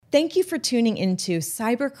Thank you for tuning into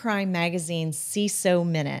Cybercrime Magazine's CISO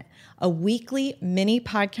Minute, a weekly mini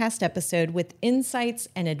podcast episode with insights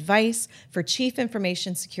and advice for Chief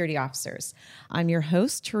Information Security Officers. I'm your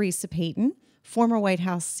host, Teresa Payton, former White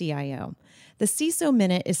House CIO. The CISO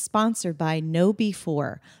Minute is sponsored by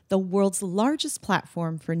KnowBe4, the world's largest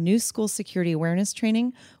platform for new school security awareness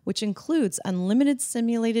training, which includes unlimited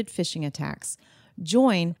simulated phishing attacks.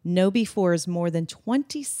 Join KnowBe4's more than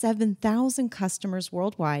 27,000 customers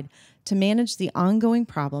worldwide to manage the ongoing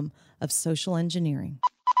problem of social engineering.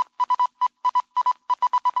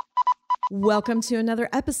 Welcome to another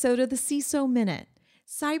episode of the CISO Minute.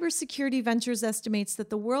 Cybersecurity Ventures estimates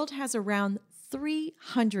that the world has around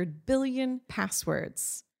 300 billion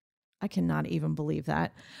passwords. I cannot even believe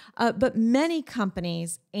that. But many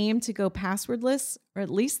companies aim to go passwordless, or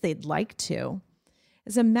at least they'd like to.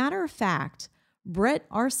 As a matter of fact, Brett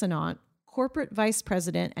Arsenault, corporate vice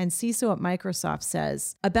president and CISO at Microsoft,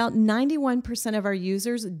 says about 91% of our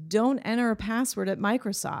users don't enter a password at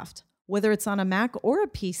Microsoft, whether it's on a Mac or a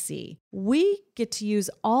PC. We get to use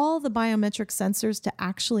all the biometric sensors to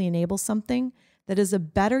actually enable something that is a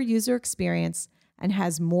better user experience and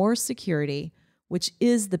has more security, which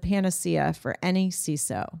is the panacea for any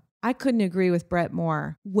CISO. I couldn't agree with Brett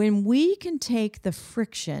more. When we can take the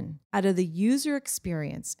friction out of the user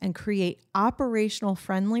experience and create operational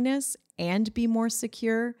friendliness and be more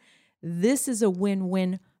secure, this is a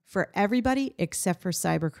win-win for everybody except for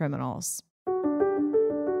cyber criminals.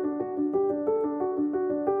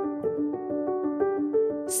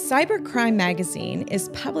 Cybercrime Magazine is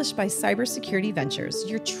published by Cybersecurity Ventures,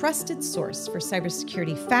 your trusted source for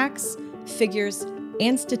cybersecurity facts, figures,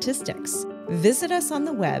 and statistics. Visit us on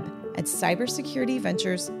the web at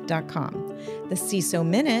cybersecurityventures.com. The CISO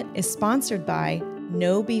Minute is sponsored by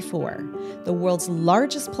KnowBe4, the world's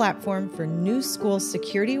largest platform for new school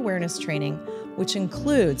security awareness training, which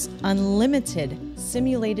includes unlimited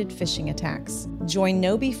simulated phishing attacks. Join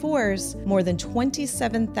KnowBe4's more than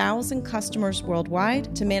 27,000 customers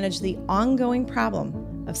worldwide to manage the ongoing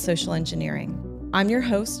problem of social engineering. I'm your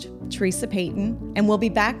host, Teresa Payton, and we'll be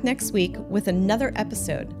back next week with another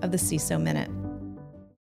episode of the CISO Minute.